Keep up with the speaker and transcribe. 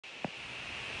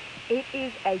It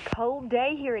is a cold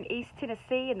day here in East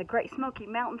Tennessee in the Great Smoky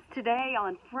Mountains today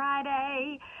on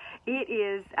Friday. It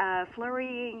is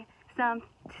flurrying some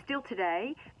still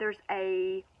today. There's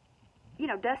a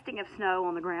dusting of snow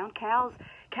on the ground.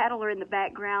 Cattle are in the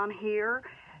background here,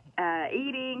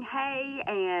 eating hay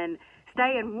and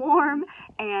staying warm,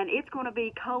 and it's going to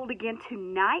be cold again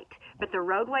tonight, but the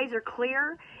roadways are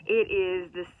clear. It is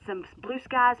some blue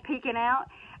skies peeking out.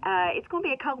 It's going to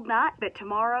be a cold night, but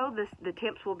tomorrow the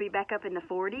temps will be back up in the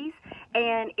 40s,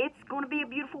 and it's going to be a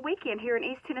beautiful weekend here in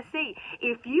East Tennessee.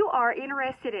 If you are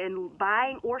interested in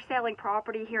buying or selling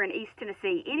property here in East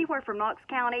Tennessee, anywhere from Knox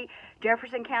County,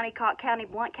 Jefferson County, Cocke County,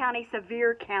 Blount County,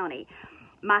 Sevier County,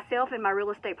 myself and my real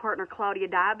estate partner, Claudia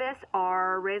Dibus,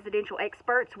 are residential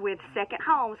experts with second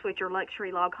homes, which are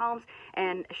luxury log homes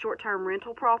and short-term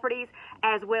rental properties,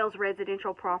 as well as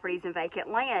residential properties and vacant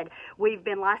land. We've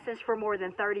been licensed for more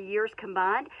than 30 years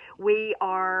combined. We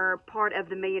are part of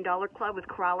the $1 Million Club with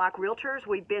Crylock Realtors.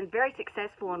 We've been very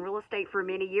successful in real estate for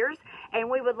many years, and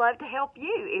we would love to help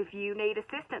you if you need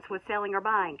assistance with selling or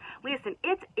buying. Listen,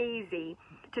 it's easy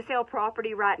to sell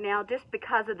property right now just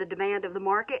because of the demand of the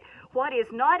market. What is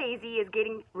not easy is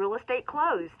getting real estate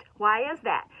closed. Why is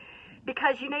that?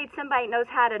 Because you need somebody that knows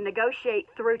how to negotiate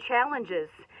through challenges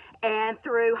and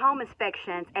through home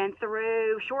inspections and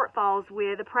through shortfalls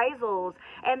with appraisals.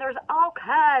 And there's all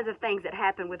kinds of things that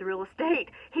happen with real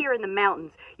estate here in the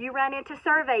mountains. You run into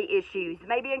survey issues,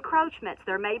 maybe encroachments.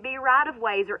 There may be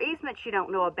right-of-ways or easements you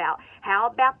don't know about. How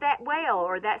about that well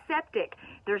or that septic?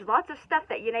 There's lots of stuff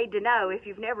that you need to know if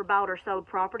you've never bought or sold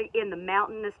property in the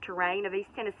mountainous terrain of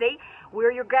East Tennessee.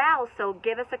 We're your gals, so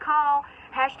give us a call.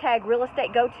 Hashtag Real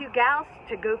Estate Go-To Gals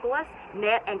to Google us,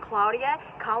 Net and Claudia.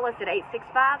 Call us at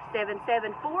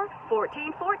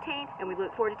 865-774-1414, and we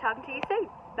look forward to talking to you soon.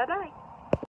 Bye-bye.